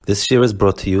This year is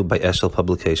brought to you by Eshel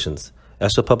Publications.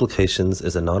 Eshel Publications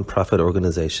is a non-profit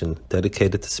organization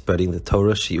dedicated to spreading the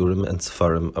Torah, Shiurim, and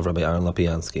Sefarim of Rabbi Aaron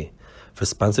Lapiansky. For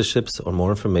sponsorships or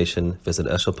more information, visit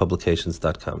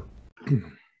eshelpublications.com.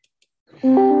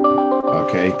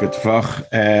 Okay, good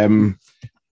Tavach.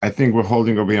 I think we're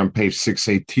holding over on page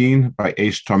 618 by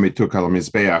Eish Tommy Tuk al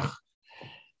Mizbeach.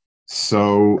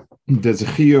 So there's a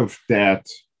chiyuv that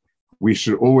we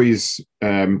should always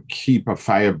keep a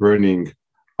fire burning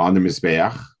on the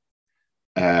Mizbeach.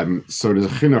 So the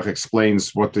Chinuch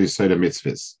explains what the Yisod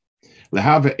mitzvahs.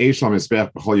 Lehava Eish al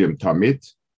Mizbeach b'chol yom tamid.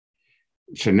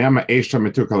 Shenema Eish Tommy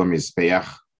Tuk al Mizbeach.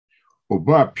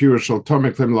 Uba pirush al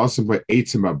tomid klim lasim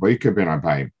v'eitzim abayka ben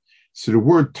abayim. So the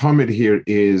word tamid here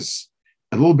is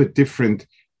a little bit different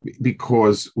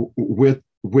because we're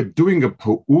doing a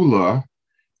pa'ula,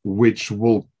 which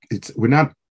we're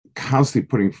not constantly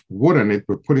putting wood on it,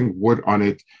 we're putting wood on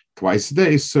it twice a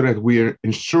day so that we're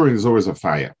ensuring there's always a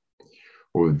fire.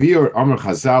 So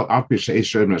Chazal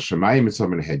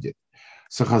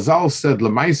said,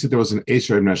 Lamaisa, there was an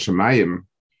Esher ibn Hashemayim.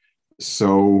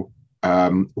 So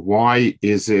why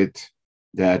is it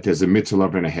that there's a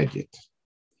mitzvah and a hedyet?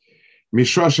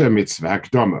 Mishosha mitzvah,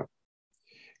 hakdama.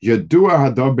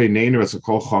 Yadua hadab beineinu as a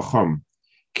kol chacham.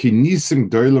 Ki nisim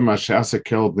doilam ashasa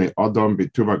kel bnei adam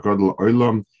b'tuva gadol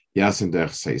olam yasin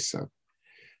derech seisa.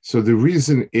 So the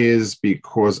reason is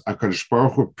because HaKadosh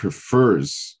Baruch Hu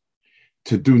prefers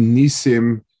to do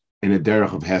nisim in a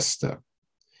derech of hester.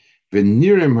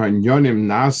 V'nirim hanyonim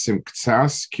nasim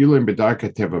ktsas kilim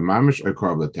b'darka teva mamish or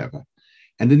korab teva.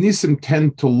 And the nisim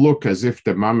tend to look as if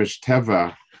the mamish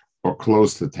teva or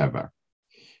close to teva.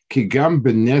 Kigam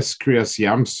benes kriyas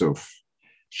yamsuf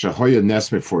shahoya nes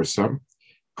meforsam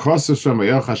kosas from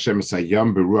Vayelch Hashem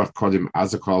sayam beruach kodim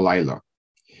azakol layla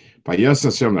vayos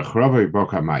Hashem lechrava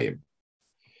v'bok hamayim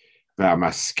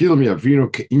v'amaskil miyavinu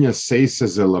keinya seisa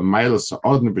ze lamayla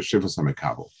sa'odnu b'shivas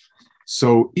hamekabel.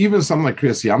 So even something like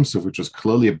kriyas yamsuf, which was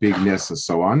clearly a big nes and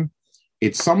so on,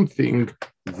 it's something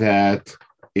that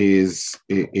is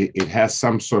it has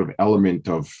some sort of element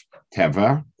of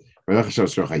teva.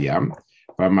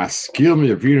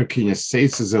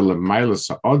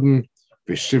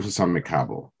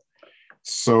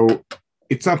 So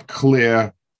it's not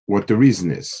clear what the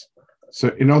reason is. So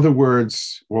in other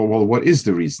words, well, what is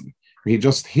the reason? He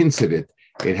just hints at it.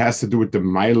 It has to do with the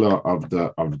maila of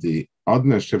the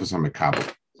Adna Shifas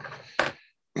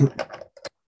HaMekabel.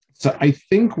 So I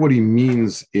think what he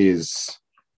means is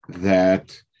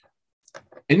that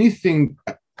anything,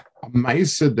 a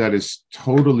maisa that is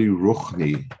totally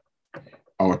ruchni,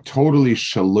 or totally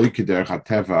shaloy k'derech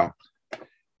hateva,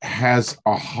 has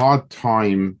a hard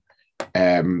time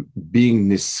being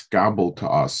niskabel to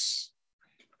us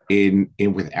in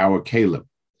with our kalim.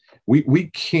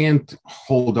 We can't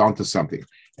hold on to something.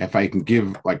 If I can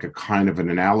give like a kind of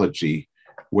an analogy,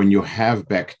 when you have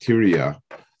bacteria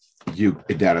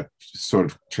that are sort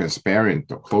of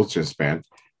transparent or close transparent,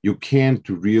 you can't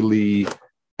really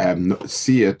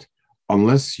see it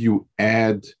unless you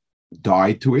add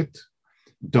dye to it.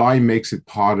 Dye makes it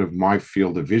part of my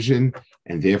field of vision,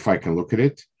 and therefore I can look at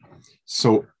it.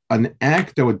 So an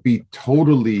act that would be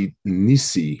totally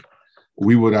nisi,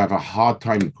 we would have a hard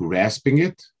time grasping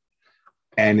it.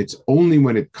 And it's only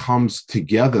when it comes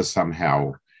together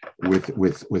somehow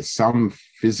with some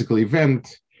physical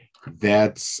event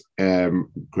that's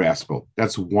graspable.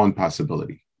 That's one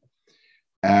possibility.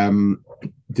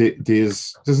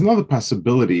 There's another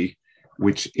possibility,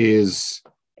 which is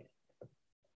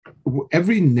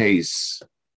every nace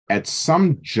at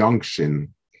some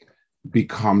junction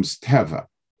becomes teva.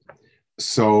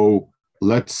 So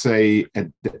let's say the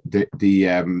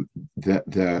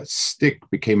stick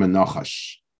became a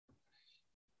nachash.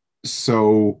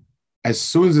 So as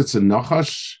soon as it's a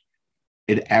nachash,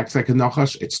 it acts like a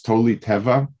nachash. It's totally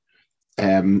teva.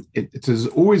 There's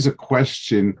always a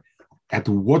question: at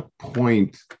what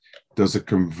point does a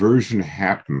conversion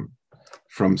happen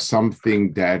from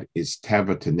something that is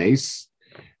teva to nace?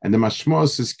 And the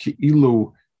mashmos is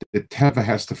ki'ilu, the teva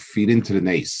has to feed into the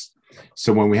nace.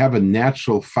 So when we have a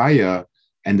natural fire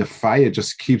and the fire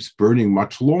just keeps burning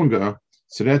much longer,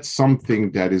 so that's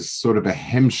something that is sort of a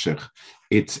hemshech.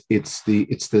 It's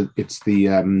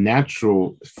the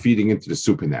natural feeding into the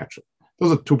supernatural.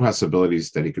 Those are two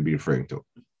possibilities that he could be referring to.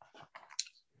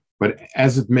 But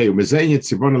as it may, Alpha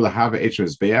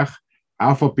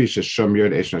Pisha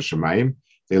Shomyod Eshna Shemaim,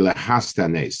 they lehasta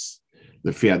nes. The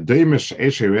Fiademesh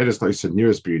Eshe Redis Loisa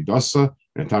nearest Biridosa,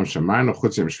 and Tam Shaman,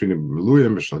 Chutzim Shvinim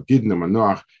Meluyim, Shal Gidna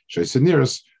Manoach,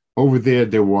 Shaisaneris. Over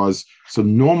there was, so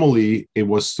normally it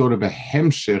was sort of a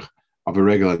hemshich of a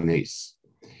regular nes.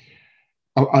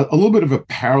 a little bit of a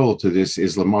parallel to this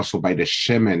is Lamashal by the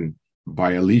Shemen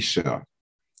by Elisha.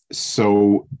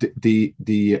 So the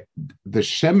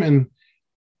Shemen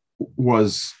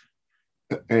was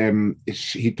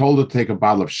he told her to take a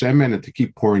bottle of Shemen and to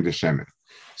keep pouring the Shemen.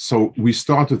 So we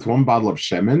start with one bottle of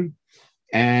Shemen,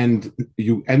 and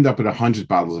you end up with 100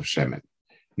 bottles of Shemen.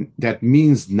 That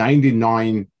means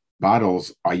 99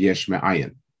 bottles are Yesh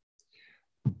Me'ayin.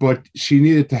 But she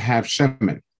needed to have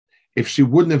Shemen. If she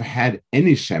wouldn't have had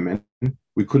any Shemen,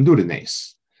 we couldn't do the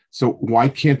Nace. So why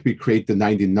can't we create the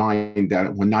 99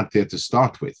 that were not there to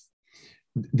start with?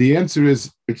 The answer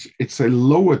is it's a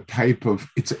lower type of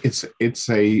it's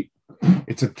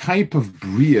a type of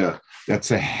bria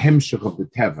that's a hemshech of the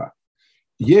teva.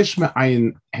 Yesh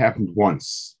me'ayin happened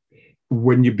once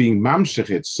when you're being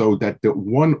mamshech so that the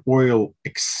one oil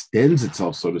extends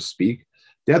itself, so to speak.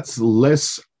 That's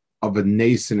less of a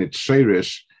nace in its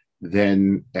shirish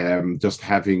than just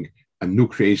having a new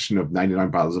creation of 99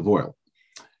 bottles of oil.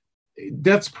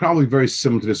 That's probably very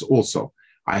similar to this also.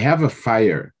 I have a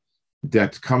fire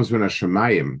that comes with a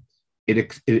shemayim.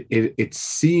 It's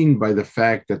seen by the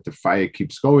fact that the fire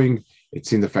keeps going. It's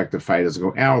seen the fact that the fire doesn't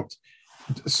go out.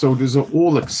 So these are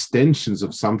all extensions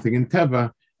of something in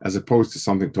Teva as opposed to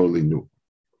something totally new.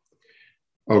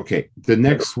 Okay, the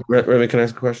next one. Rabbi, can I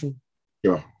ask a question?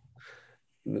 Sure.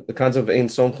 The concept of Ein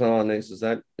Somcha Anes,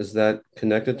 is that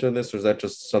connected to this, or is that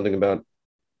just something about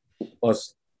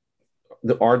us,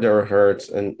 our hurts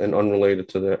and unrelated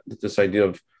to this idea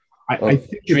of I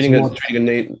think treating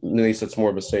a nace that's more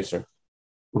of a seser?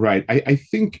 Right. I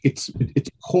think it's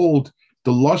called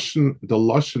the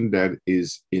lashon that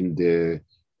is in the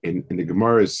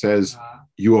Gemara says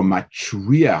you are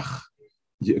matriach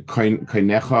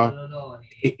kainecha.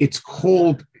 It's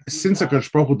called, since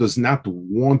HaKadosh Baruch Hu does not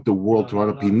want the world to run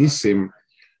up in nisim,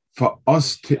 for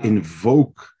us to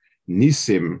invoke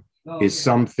nisim is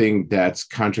something that's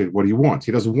contrary to what he wants.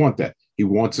 He doesn't want that. He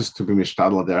wants us to be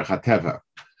mishtadel derech hateva.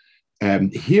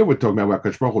 Here we're talking about what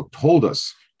HaKadosh Baruch Hu told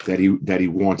us that he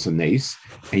wants a nace,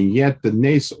 and yet the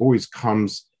nace always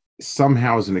comes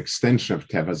somehow as an extension of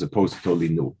teva as opposed to totally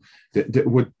new.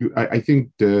 I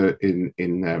think that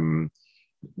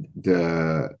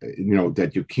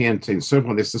you can't say in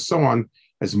certain this and so on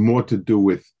has more to do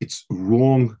with it's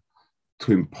wrong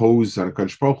to impose on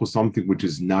HaKadosh Baruch Hu something which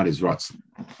is not his ratzon.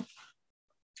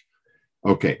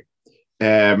 Okay.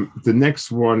 The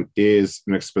next one is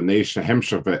an explanation, a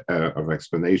hemshech of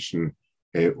explanation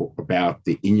about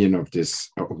the inyan of this,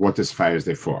 what this fire is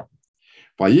there for.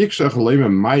 In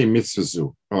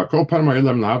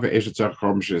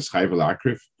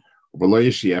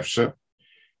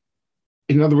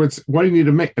other words, what do you need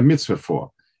to make a mitzvah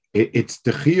for? It's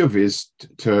the chiyuv is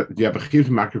to you have a chiyuv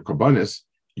makir karbanis,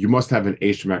 you must have an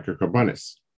eish makir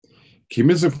karbanis. Ki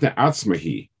mitzvah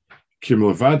ne'atzmahi. So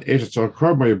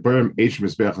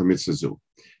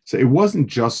it wasn't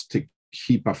just to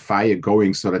keep a fire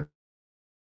going so that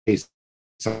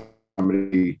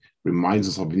somebody reminds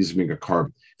us of using a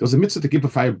carbon. There was a mitzvah to keep a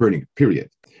fire burning, period.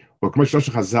 So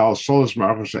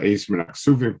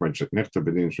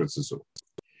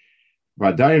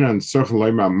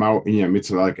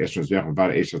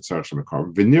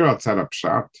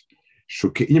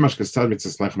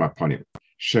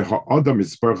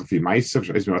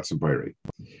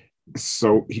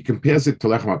he compares it to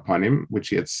lechem apanim, which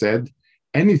he had said,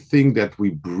 anything that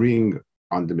we bring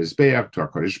on the mizbeach to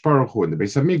our Kodesh Baruch Hu and the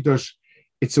Beis Hamikdash,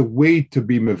 it's a way to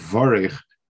be mevarich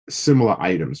similar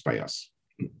items by us.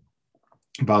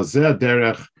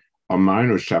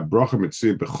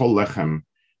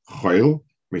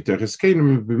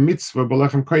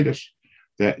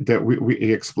 That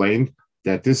he explained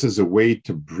that this is a way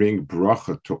to bring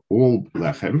bracha to all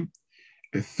lechem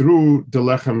through the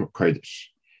lechem kodesh.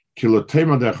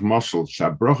 Kilotema derech mashal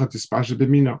shabracha tispasha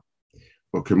b'mina,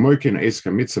 u'kemoikin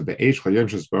eiska mitzvah be'eish chayem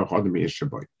shesbarach adam eish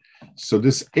shaboy. So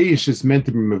this eish is meant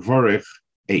to be mevorech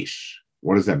eish.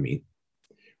 What does that mean?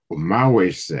 U'mahu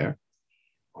eish zeh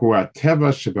hu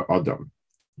ha'teva shebe'adam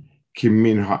ki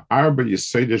min ha'arba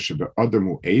yisodah shebe'adam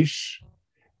hu eish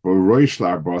v'roish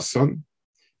la'arbasan.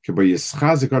 So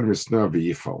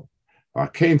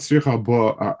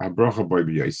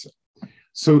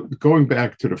going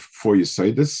back to the four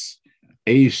Yesodis,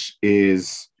 Eish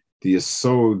is the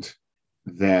Yesod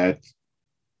that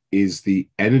is the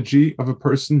energy of a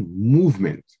person.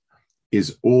 Movement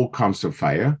is all comes from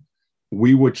fire.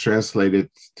 We would translate it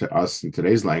to us in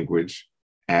today's language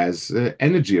as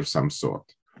energy of some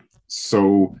sort.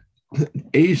 So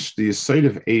Eish, the Yesod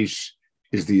of Eish,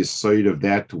 is the Yesod of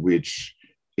that which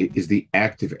is the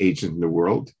active agent in the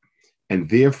world, and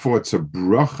therefore it's a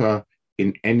bracha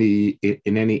in any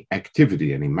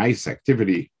activity, any mice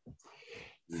activity.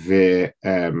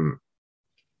 Ve'inya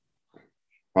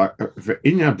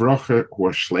bracha hu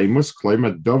shleimus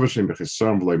kloimer dovashim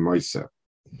bechisom v'loy moisa.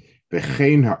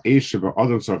 Vechein ha'eshe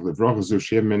ba'adam tzarich levracha zu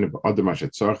she'em mene ba'adam asher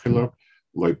tzarich lo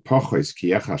loy pochois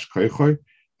ki yechash koichoi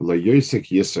v'loy yosek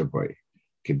yiser boy.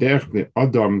 Kederech b'nei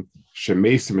adam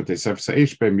she'mesim et esef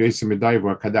sa'esh b'em yosem medai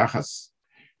v'akadachas.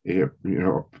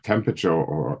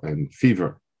 Temperature and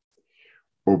fever.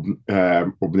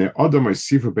 Obne Adam is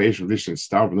sifu be'esh v'lishin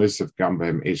star v'nosef gam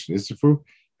b'hem esh nisifu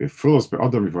v'fulos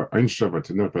be'adam v'var einshtav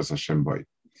v'tenurpas Hashem boy.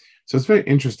 So it's very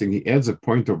interesting. He adds a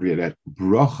point over here that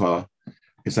bracha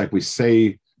is like we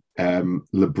say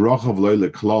lebracha v'loy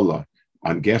leklala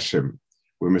on Geshem.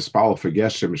 We're mispal for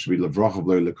Geshem, it should be lebracha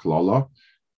v'loy leklala,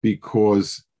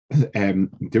 because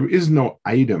there is no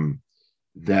item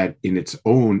that in its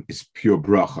own is pure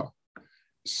bracha.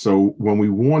 So when we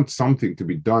want something to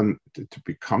be done to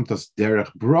become tas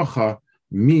derech bracha,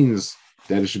 means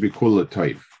that it should be kula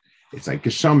toiv. It's like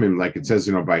geshamim, like it says,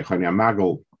 by Chani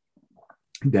Amagal,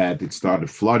 that it started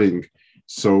flooding.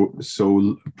 So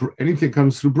anything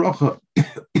comes through bracha.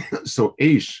 So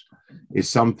eish is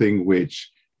something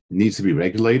which needs to be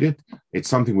regulated. It's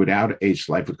something without eish,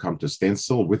 life would come to a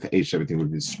standstill. With eish, everything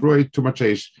would be destroyed. Too much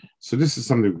eish. So this is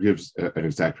something that gives an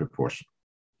exact proportion.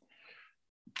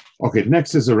 Okay,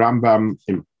 next is a Rambam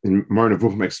in Moreh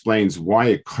Nevuchim explains why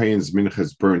a kohen's mincha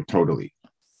is burned totally.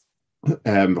 You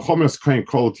don't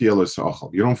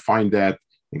find that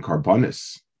in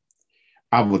Karbonis.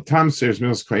 Avlatam says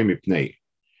minchas kohen mipnei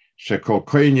shekol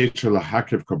kohen yetzer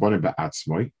lahakriv karbonim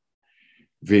ba'atzmoi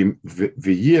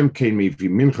v'yiem kein mi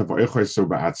v'mincha v'oichoi so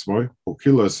ba'atzmoi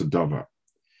ukilo sedova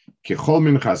kechol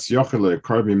minchas yochel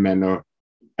le'kar mimeno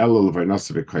elul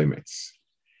v'nasa v'koimetz.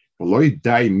 So he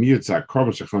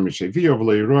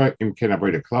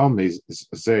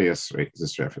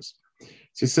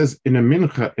says in a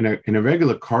mincha, in a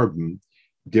regular carbon,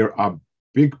 there are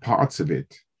big parts of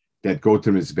it that go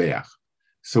to the mizbeach.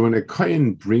 So when a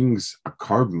kohen brings a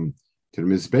carbon to the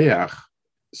mizbeach,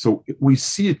 so we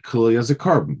see it clearly as a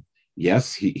carbon.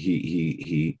 Yes,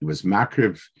 he was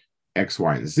makriv X,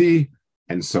 Y, and Z,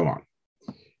 and so on.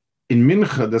 In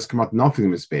mincha, there's come out nothing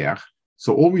in mizbeach.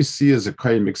 So all we see is a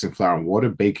kohen mixing flour and water,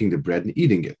 baking the bread and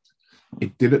eating it.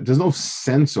 There's no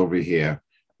sense over here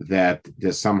that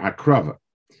there's some hakrava.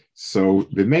 So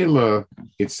the mela,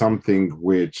 it's something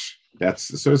which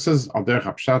so it says al derech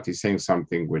hapshat. He's saying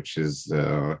something which is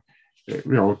it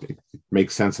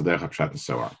makes sense of derech hapshat and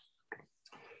so on.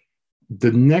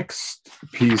 The next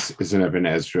piece is in Ibn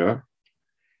Ezra.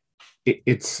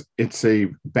 It's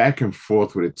a back and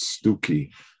forth with its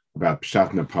Stuki about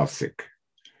pshat and pasik.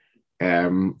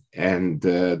 And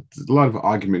a lot of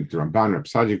argument around Ramban, Reb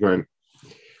Sadi going,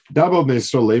 double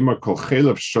Nesro Lema Kol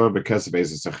Chelev Shor Bekesef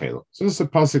Ezes HaChelev. So this is a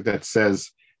pasuk that says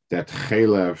that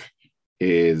Chelev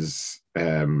is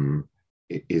asatit.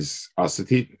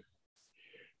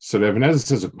 So the Ibn Ezra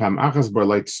says, Pam Achas Bar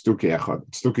Leit Stuki Echad.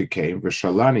 Stuki came,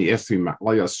 V'Shalani Esri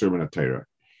Ma'alya Sur Min HaTorah.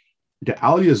 The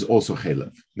Aliyah is also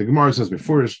Chelev. The Gemara says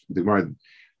before, the Gemara,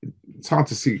 it's hard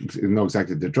to know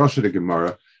exactly the drasha of the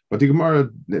Gemara, but the Gemara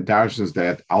dashes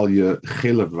that Aliyah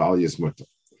Chelev Aliyah is mutter.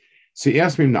 So he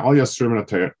asked me, Aliyah Surman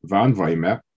Van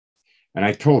Vaime, and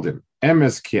I told him,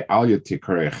 Emes ki Aliyah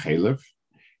Tikare Chelev.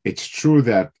 It's true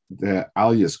that the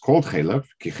Aliyah is called Chelev,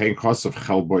 ki chen kosav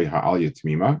Chelboy HaAliyah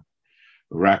Tmima,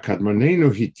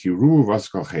 Rakadmonenu Hitiru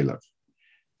Vaskal Chelev.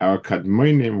 Our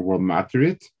Kadmonim will matter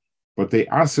it, but they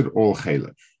asked it all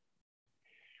Chelev.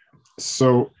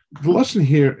 So the lesson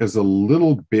here is a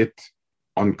little bit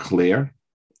unclear.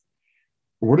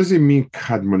 What does it mean,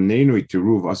 Kadmonenu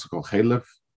Itiru Vaskal Chelev?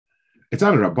 It's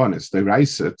not a Rabbanis, the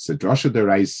Raisa, it's a Drasha the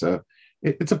Raisa.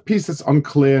 It's a piece that's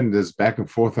unclear and there's back and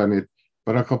forth on it.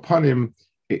 But Akapanim,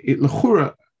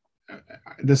 L'chura,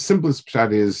 the simplest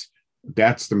pshat is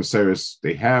that's the Messiah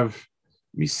they have.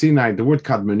 Misinai, the word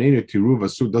Kadmonenu Itiru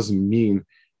Vasu doesn't mean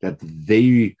that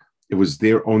it was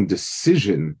their own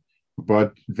decision,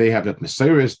 but they have that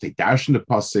Messiah, they dash in the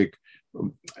pasuk.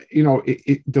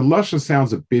 The lashon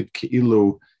sounds a bit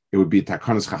keilu. It would be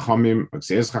takanas chachamim,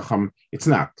 exeis chacham. It's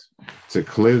not. It's a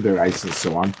clear derais and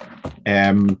so on.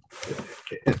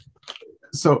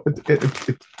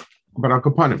 But al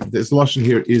kapanim, this lashon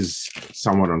here is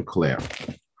somewhat unclear.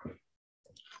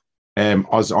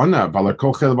 Ozona, valar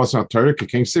kol chelev osna Torah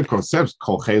keking siv kol sevs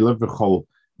kol chelev v'chol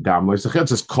dam lo yisachel. It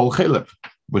says kol chelev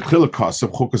with chiluk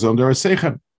kasav chukas under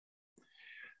asechem.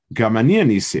 Gamani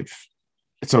anisiv.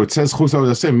 So it says chus under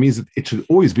asechem means that it should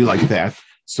always be like that.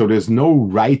 So there's no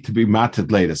right to be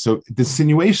matted later. So the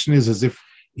insinuation is as if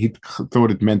he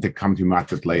thought it meant to come to be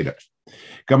matted later.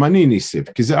 גם אני ניסיב,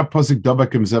 כי זה הפוסק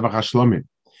דבק עם זבח השלומים.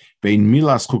 ואין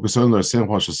מילה זכוקסון לרסם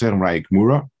חול שסרם ראי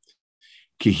גמורה,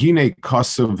 כי הנה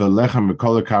כוסם ולחם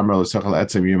וכל הכרמל לשכל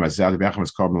עצם יום הזה, ויחם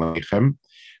אז קורבן לכם,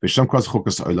 ושם כבר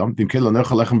זכוקס עולם, ואם כן לא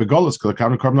נאכל לחם בגולס, כל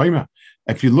הכרמל קורבן לאימה.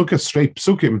 If you look at straight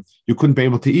psukim, you couldn't be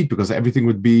able to eat because everything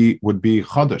would be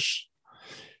chodesh.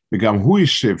 וגם הוא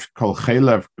ישיב כל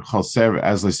חלב, כל סר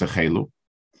אז לסחלו.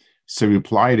 So he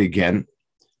replied again,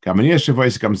 גם אני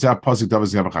ישבויס, גם זה הפוסק דובר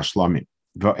זבח השלומים.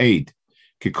 ועד,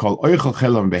 כי כל אוכל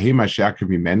חלב בהמה שיקרב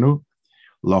ממנו,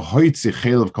 לא הויצי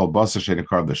חלב כל בשר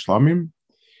שנקרב לשלומים,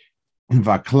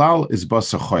 והכלל is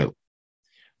בשר חול.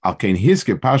 על כן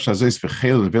הזכר פרשה זויס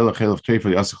וחלב נבל לחלב טרפה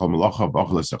יעשה כל מלאכה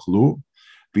ואוכל לסחלו,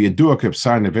 וידוע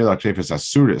כבשר נבל הטרפה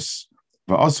אסורס,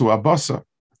 ועשו הבשר.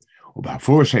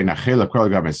 ובאפור שאין החלב כל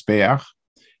גם מזבח,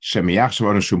 שמייח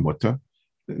שבנו שום מותר.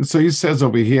 So he says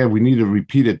over here, we need to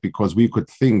repeat it because we could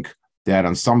think that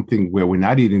on something where we're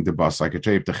not eating the bus, like a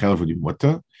tray of the chel would be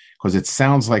mutter, because it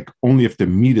sounds like only if the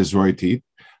meat is right to eat.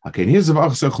 Okay, here's the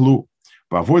vachsechlu,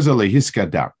 but avoid the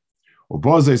lehiskada.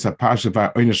 Uboze is a parsha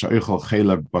va oynish oichel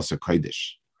chelav basa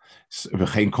kodesh.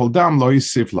 V'chein kol dam lo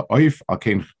yisif la'oif al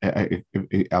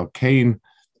kein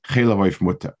chelav oif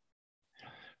mutter.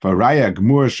 V'raya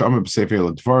gmur shama b'sefer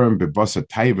l'dvorim b'basa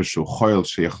taiva shu choil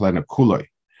sheyachlena kuloi.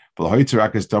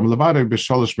 V'lohoitzerak is dam levada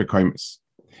b'sholosh mekoimus.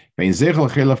 Vein zegel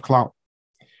chelav klal.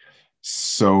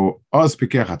 So, Oz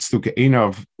Pikech hat Stuke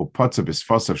Einov, Upotze bis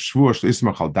Fosav Shvur,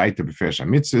 Schlismach al Daite beferish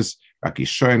Amitzis,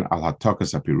 Rakishoin al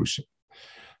Hatokas Apirushin.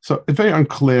 So, it's very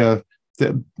unclear.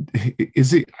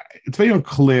 It's very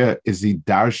unclear. Is he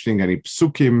darshing any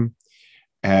psukim?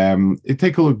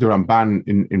 Take a look. The Ramban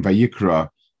in Vayikra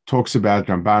talks about.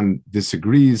 Ramban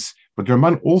disagrees, but the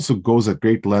Ramban also goes at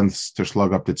great lengths to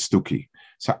slug up the Stuki.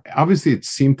 So, obviously, it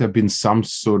seemed to have been some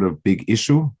sort of big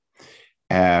issue.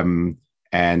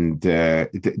 And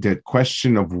the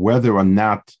question of whether or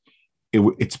not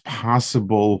it's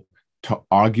possible to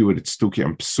argue with Stuki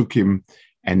and Psukim,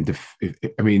 and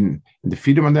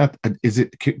defeat him on that,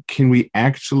 can we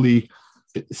actually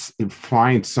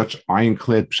find such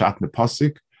ironclad pshat in the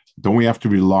pasuk? Don't we have to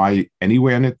rely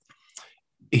anyway on it?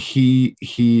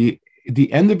 The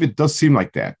end of it does seem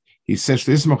like that. He says,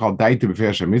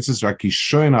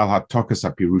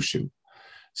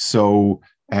 so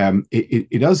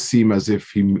it does seem as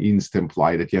if he means to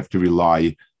imply that you have to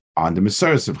rely on the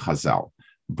Mesoros of Chazal.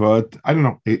 But I don't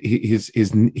know.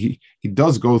 He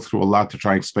does go through a lot to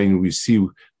try and explain. We see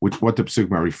what the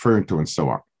Psukim are referring to and so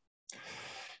on.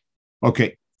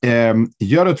 Okay. But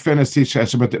it's very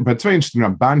interesting.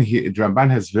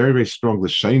 Ramban has very, very strong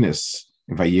Lashonis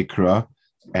in Vayikra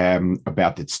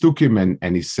about the Tzdukim,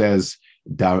 and he says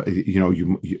that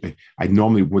I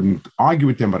normally wouldn't argue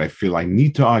with them, but I feel I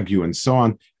need to argue and so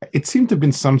on. It seemed to have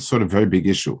been some sort of very big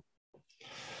issue.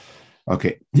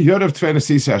 Okay. So you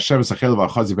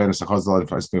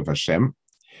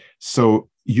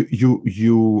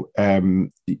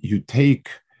take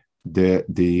the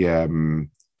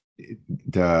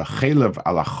chelev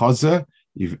ala chaza.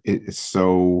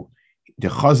 So the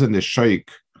chaza and the shoik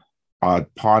are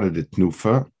part of the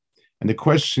tnufa, and the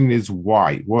question is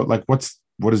why? What does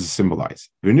it symbolize?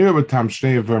 Shem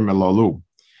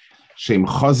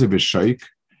chaza v'shoik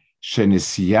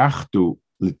shenisyachtu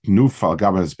l'tnufa al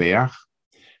gav hazbeach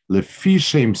lefi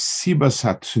shem sibas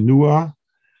hatnua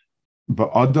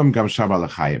ba'adam gam shava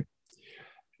l'chayim.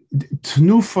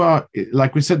 Tnufa,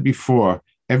 like we said before,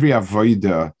 every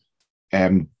avodah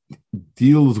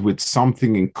deals with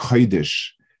something in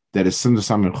kodesh that is similar to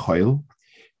something in chayil.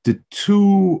 The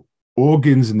two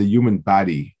organs in the human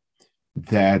body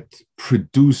that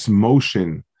produce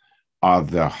motion are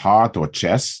the heart or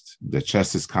chest. The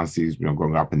chest is constantly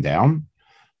going up and down,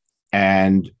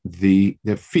 and the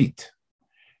feet,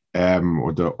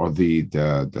 or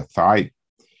the thigh.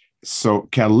 So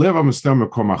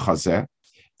the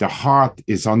heart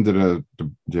is under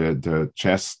the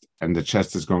chest, and the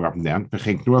chest is going up and down.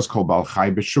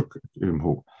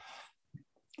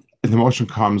 And the motion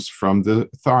comes from the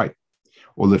thigh.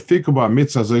 You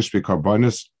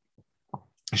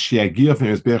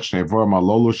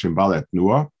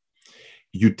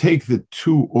take the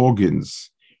two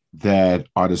organs that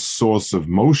are the source of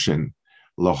motion.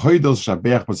 This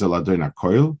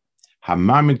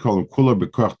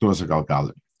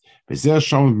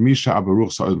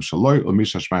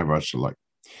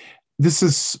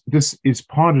is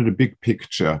part of the big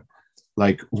picture.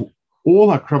 Like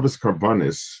all Akrabas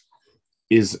Karbanis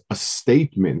is a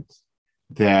statement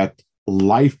that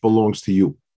life belongs to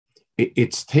you.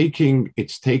 It's taking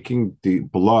the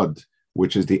blood,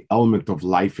 which is the element of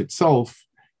life itself,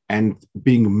 and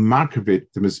being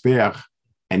makavit the mizbeach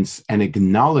and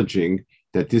acknowledging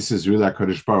that this is really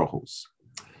HaKadosh Baruch Hu's.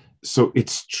 So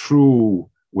it's true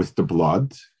with the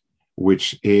blood,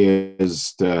 which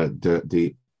is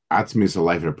the Atzmi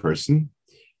life of a person.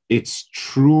 It's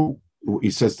true, he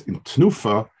says in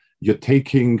Tnufa, you're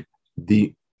taking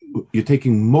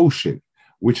motion,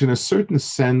 which in a certain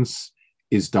sense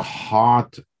is the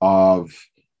heart of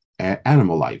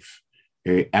animal life.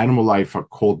 Animal life are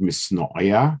called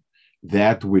misnoia,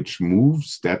 that which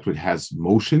moves, that which has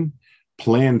motion.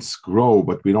 Plants grow,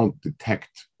 but we don't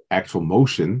detect actual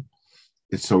motion.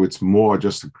 So it's more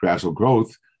just a gradual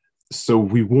growth. So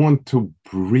we want to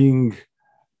bring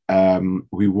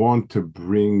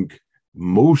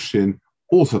motion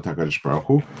also to HaKadosh Baruch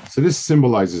Hu. So this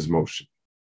symbolizes motion.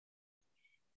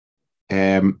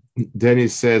 Then he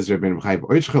says, you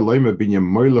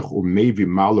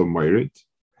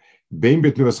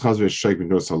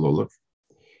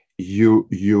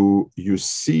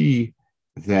see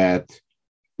that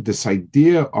this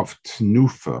idea of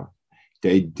tnufa, the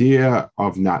idea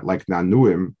of not like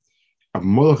nanuim, of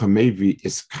molech mevi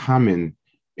is common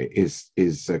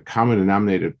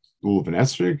denominated rule of an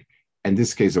esrog, and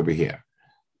this case over here.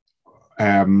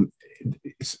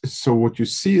 So what you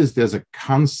see is there's a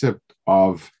concept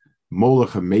of molech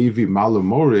mevi malu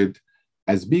morid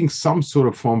as being some sort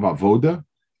of form of avoda.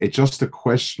 It's just a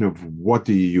question of what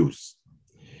do you use.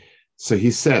 So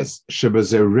he says,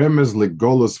 "Shebazer remez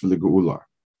legolus v'legeula,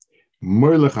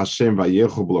 molech Hashem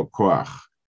vayechu b'lo koach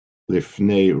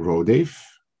lifnei rodef,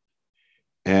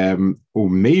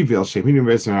 umevi al shemini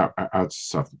v'esem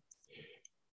outsafim."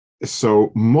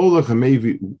 So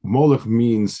molech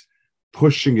means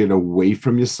pushing it away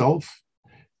from yourself.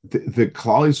 The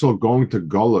Klal Yisrael going to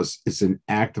Golus is an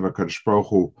act of HaKadosh Baruch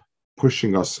Hu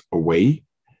pushing us away.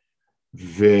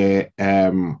 Umevel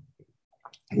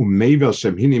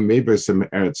Shem Hini Mevesem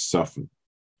Eretz Safin.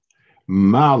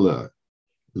 Mala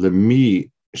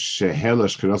Lemi Shehela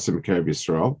Shchirasim Kerev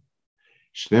Yisrael.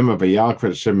 Shnema Vayal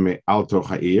Kved Shem Me'al Toch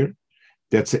Ha'ir.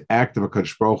 That's an act of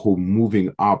HaKadosh Baruch Hu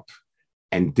moving up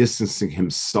and distancing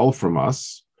himself from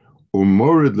us.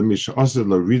 Umorid Lemi She'asad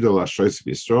L'Rido L'Ashoyis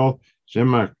Yisrael.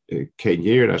 Shema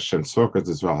Keyer Hashem Sokat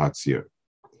as well Hatzir.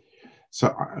 So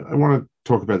I want to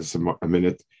talk about this a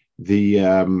minute. The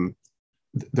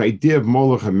idea of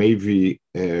Molech HaMevi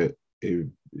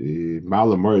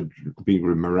Malamord being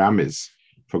Meramis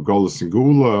for Golus and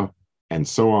Geula and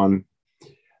so on.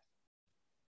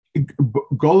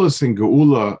 Golus and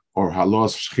Geula or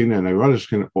Halos Shechina and Irad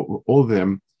Shechina, all of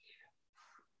them,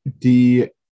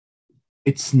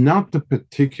 it's not the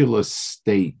particular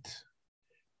state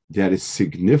that is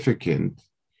significant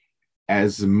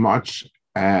as much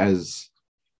as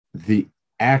the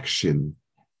action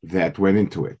that went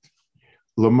into it.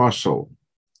 L'mashal,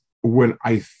 when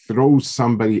I throw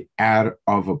somebody out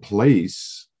of a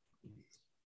place,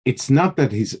 it's not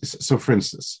that so for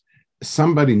instance,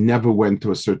 somebody never went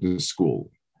to a certain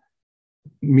school,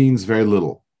 means very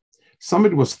little.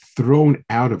 Somebody was thrown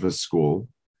out of a school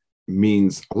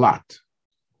means a lot.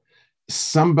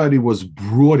 Somebody was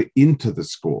brought into the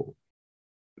school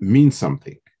means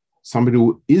something. Somebody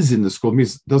who is in the school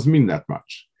doesn't mean that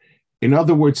much. In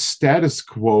other words, status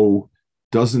quo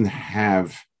doesn't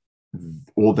have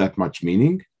all that much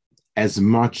meaning as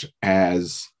much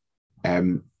as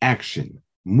action,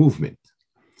 movement.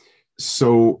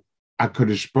 So the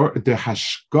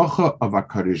hashgacha of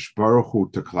HaKadosh Baruch Hu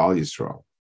to Klal Yisrael,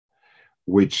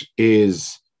 which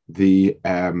is which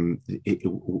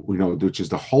is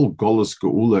the whole Golus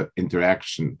Geula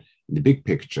interaction in the big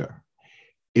picture,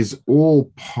 is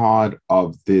all part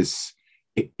of this.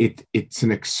 It's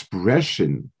an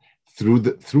expression through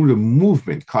the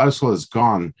movement. Klal Yisrael has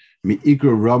gone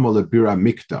mi'igra rama lebira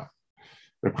mikta.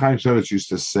 Reb Chaim Shevitz used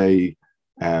to say,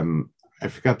 I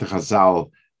forgot the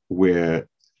Chazal where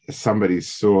somebody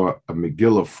saw a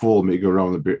Megillah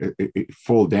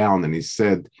fall down, and he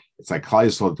said it's like Klal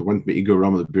Yisrael went mi'igra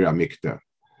rama lebira mikta.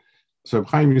 So Reb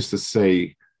Chaim used to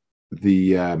say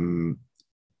it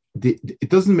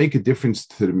doesn't make a difference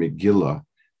to the Megillah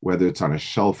whether it's on a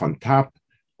shelf on top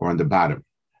or on the bottom.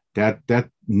 That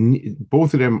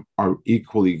both of them are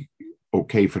equally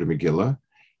okay for the Megillah.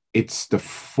 It's the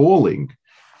falling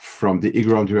from the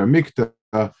Igron to Mikta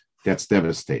that's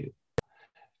devastating.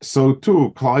 So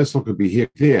too, Klal Yisrael could be here,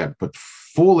 there, but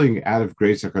falling out of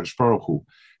grace HaKadosh Baruch Hu,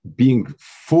 being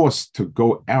forced to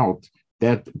go out,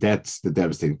 that's the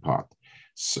devastating part.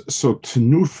 So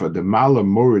Tenufa, the Mala,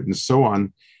 Morid, and so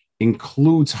on,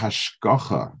 includes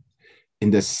Hashgacha, in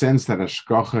the sense that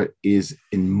Hashgacha is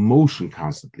in motion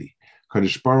constantly.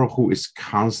 Kadosh Baruch Hu is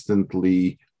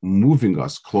constantly moving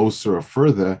us closer or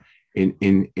further,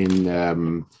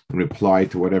 in reply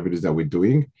to whatever it is that we're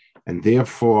doing, and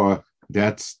therefore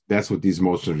that's what these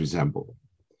motions resemble.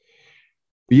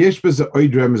 V'yesh b'ze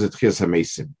oid remez et chias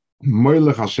hamesim.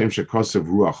 Moilech Hashem shekosev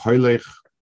ruach hoilech,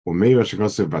 umeir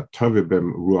shekosev v'tove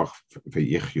bem ruach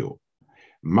v'yichyu.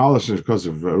 Malash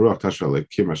shekosev ruach tashvel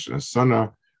ekim asher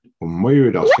nasana,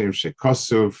 umeir Hashem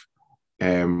shekosev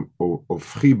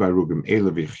ufchi barugim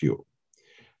ele v'yichyu.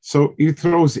 So he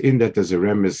throws in that there's a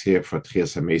remez here for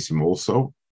Tchias HaMesim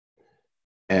also.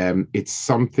 It's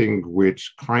something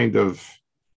which kind of,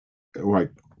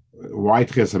 like, why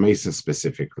Tchias HaMesim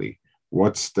specifically?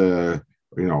 What's the,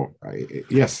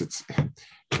 yes, it's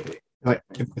like,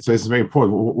 so it's very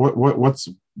important.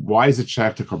 Why is it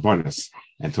shaykh to Karbonis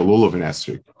and to Lulav and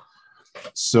Esrik?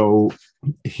 So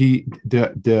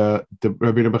the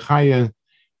Rabbi Bechaya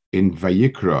in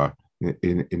Vayikra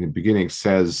in the beginning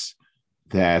says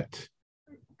that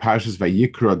Parashas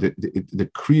Vayikra, the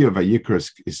Kriya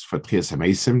Vayikra is for Tchias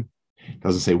HaMesim.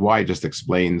 Doesn't say why, it just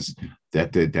explains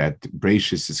that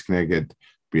Breishis is connected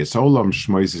Brias Olam,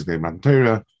 Shmois is connected Matan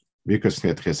Torah, Vayikra is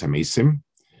connected Tchias HaMesim.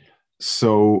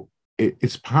 So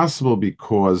it's possible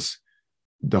because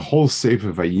the whole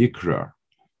Sefer Vayikra,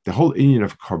 the whole union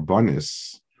of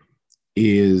Karbonis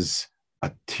is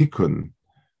a tikkun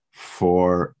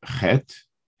for Chet.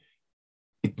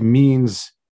 It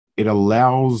means it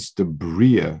allows the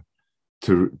Bria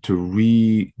to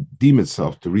redeem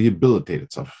itself, to rehabilitate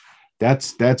itself.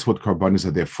 That's what Karbonis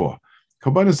are there for.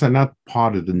 Karbonis are not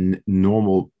part of the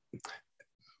normal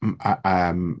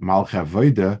Malchei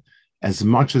Avoda, as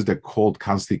much as they're called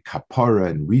constantly Kapara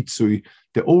and Ritzui.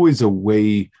 They're always a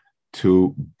way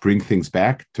to bring things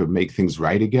back, to make things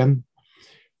right again.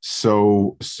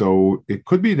 So it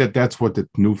could be that that's what the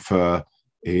Tnufa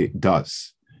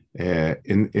does.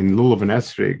 In Lulav and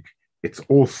Esrig, it's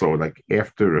also like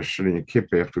after Rosh Hashanah and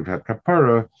Kippur, after we've had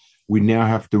Kapara, we now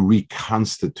have to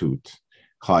reconstitute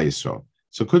Klal Yisrael.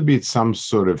 So it could be some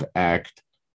sort of act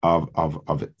of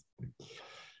it.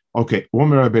 Okay, one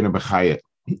more Rabbeinu Bechaya.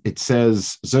 It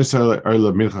says,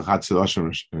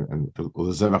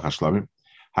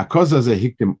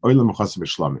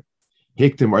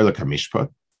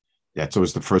 that's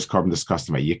always the first carbon discussed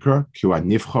in Vayikra. It's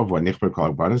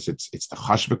the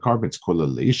Chashva carbon. It's called a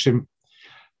Leishim.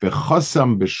 The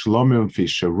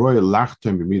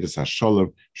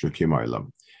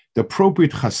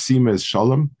appropriate chasima is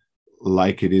shalom,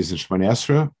 like it is in Shemona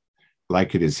Esra,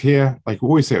 like it is here. Like we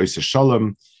always say, Oiseh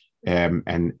Shalom, and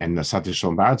Nasati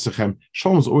Shalom Ba'atzechem.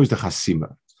 Shalom is always the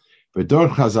chasima. V'dor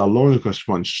Chazal lo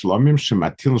nikoshmon shlomim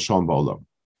shematil shalom ba'olam.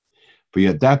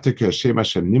 V'yadata k'Hashem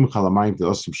Hashem nimcha l'mayim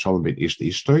v'losim shalom ben ish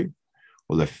l'ishtoi,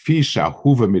 u'lefi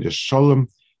she'ahuva midas shalom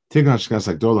tigan shkas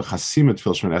agdol l'chasima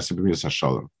tfil Shemona Esra b'midas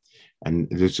hashalom. And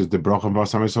this is the bracha of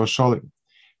Vasam Yisrael Shalom.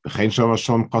 V'chein shalom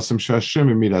hashalom chasim she'Hashem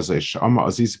b'midas she'ama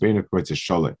aziz beinu k'votz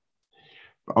shalom.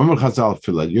 V'amar Chazal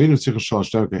fila yoynu tzich shalom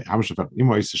shtem ham shafach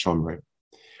imo Oiseh Shalom rei.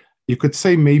 You could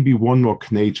say maybe one more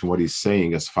knach in what he's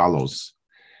saying as follows.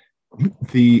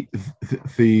 The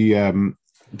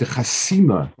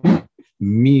chasima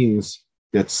means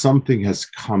that something has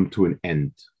come to an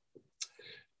end.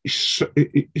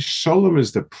 Shalom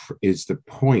is the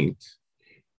point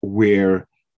where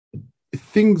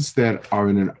things that are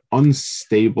in an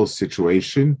unstable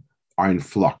situation are in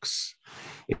flux.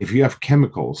 If you have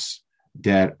chemicals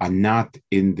that are not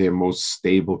in their most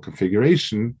stable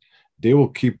configuration, they will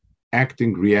keep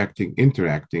acting, reacting,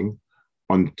 interacting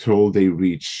until they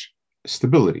reach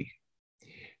stability.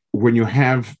 When you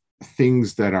have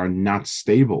things that are not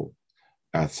stable,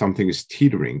 something is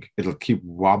teetering, it'll keep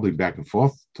wobbling back and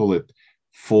forth till it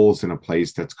falls in a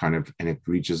place that's and it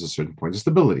reaches a certain point of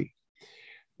stability.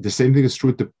 The same thing is true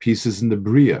with the pieces in the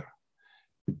Bria.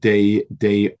 They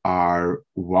are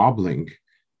wobbling,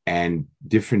 and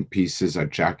different pieces are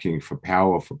jacking for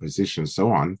power, for position,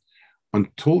 so on,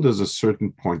 until there's a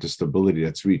certain point of stability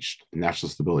that's reached, natural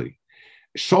stability.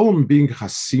 Shalom being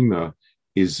chasima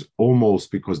is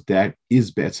almost because that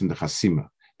is betzim the chasima.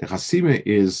 The chasima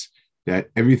is that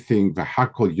everything,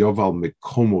 v'hakol yoval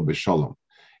mekomo b'shalom,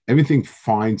 everything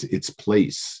finds its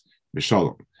place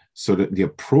b'shalom. So that the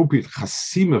appropriate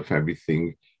chasima for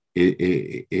everything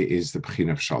is the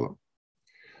b'china of shalom.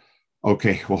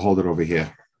 Okay, we'll hold it over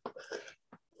here.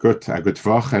 Good. A good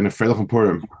vach and a freilich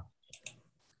Purim.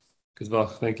 Good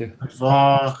vach, thank you. Good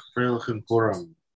vach, freilich Purim.